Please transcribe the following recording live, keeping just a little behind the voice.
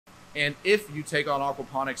And if you take on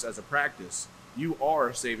aquaponics as a practice, you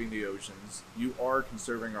are saving the oceans, you are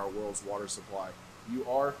conserving our world's water supply, you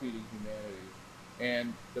are feeding humanity.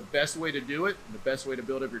 And the best way to do it, and the best way to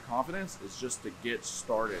build up your confidence is just to get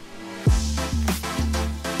started.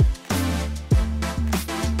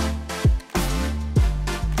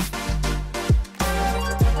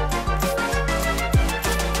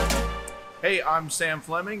 Hey, I'm Sam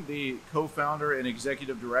Fleming, the co-founder and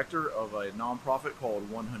executive director of a nonprofit called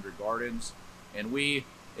 100 Gardens, and we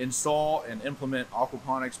install and implement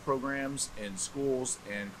aquaponics programs in schools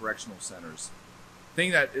and correctional centers. The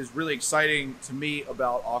thing that is really exciting to me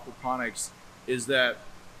about aquaponics is that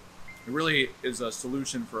it really is a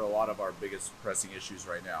solution for a lot of our biggest pressing issues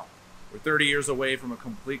right now. We're 30 years away from a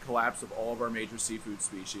complete collapse of all of our major seafood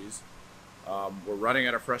species. We're running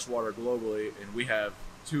out of fresh water globally, and we have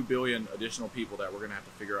 2 billion additional people that we're going to have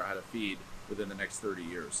to figure out how to feed within the next 30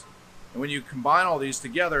 years. And when you combine all these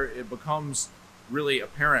together, it becomes really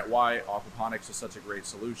apparent why aquaponics is such a great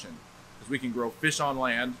solution. Because we can grow fish on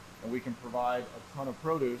land, and we can provide a ton of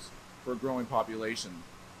produce for a growing population.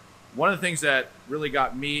 One of the things that really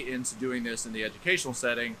got me into doing this in the educational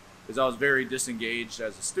setting is I was very disengaged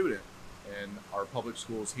as a student in our public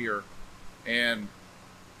schools here. And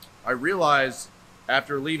I realized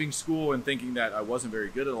after leaving school and thinking that I wasn't very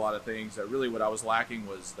good at a lot of things, that really what I was lacking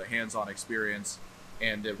was the hands-on experience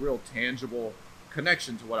and a real tangible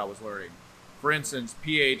connection to what I was learning. For instance,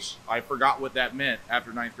 pH, I forgot what that meant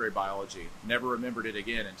after 9th grade biology. Never remembered it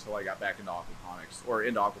again until I got back into aquaponics, or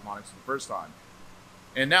into aquaponics for the first time.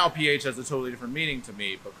 And now pH has a totally different meaning to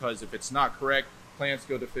me, because if it's not correct, plants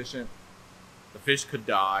go deficient, the fish could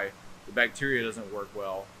die, the bacteria doesn't work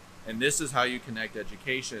well. And this is how you connect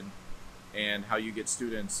education and how you get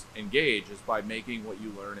students engaged, is by making what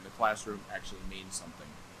you learn in the classroom actually mean something.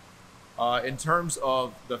 In terms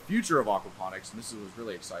of the future of aquaponics, and this is what's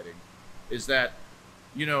really exciting, is that,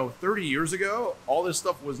 30 years ago, all this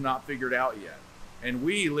stuff was not figured out yet. And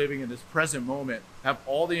we, living in this present moment, have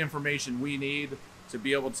all the information we need to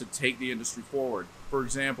be able to take the industry forward. For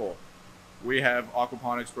example, we have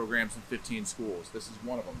aquaponics programs in 15 schools. This is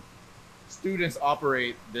one of them. Students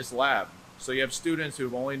operate this lab. So you have students who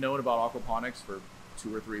have only known about aquaponics for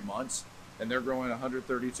 2 or 3 months, and they're growing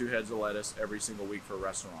 132 heads of lettuce every single week for a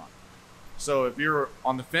restaurant. So if you're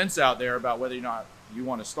on the fence out there about whether or not you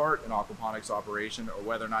want to start an aquaponics operation or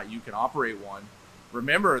whether or not you can operate one,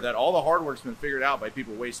 remember that all the hard work's been figured out by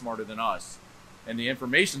people way smarter than us. And the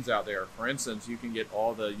information's out there. For instance, you can get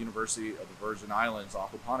all the University of the Virgin Islands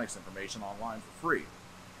aquaponics information online for free.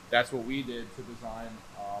 That's what we did to design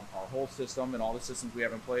our whole system and all the systems we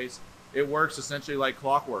have in place. It works essentially like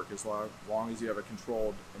clockwork as long as you have a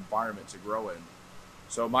controlled environment to grow in.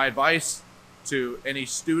 So my advice to any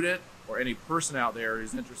student or any person out there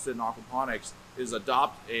who's interested in aquaponics is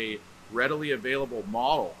adopt a readily available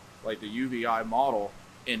model like the UVI model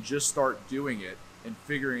and just start doing it and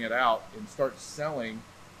figuring it out and start selling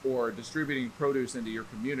or distributing produce into your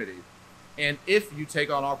community. And if you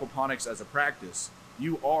take on aquaponics as a practice,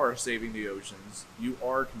 you are saving the oceans, you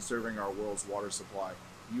are conserving our world's water supply,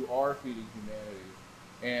 you are feeding humanity.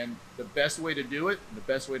 And the best way to do it, and the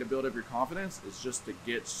best way to build up your confidence, is just to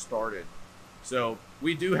get started. So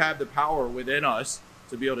we do have the power within us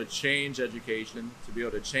to be able to change education, to be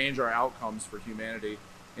able to change our outcomes for humanity,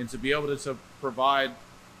 and to be able to provide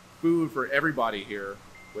food for everybody here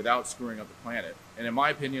without screwing up the planet. And in my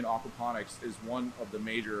opinion, aquaponics is one of the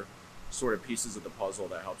major sort of pieces of the puzzle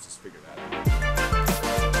that helps us figure that out.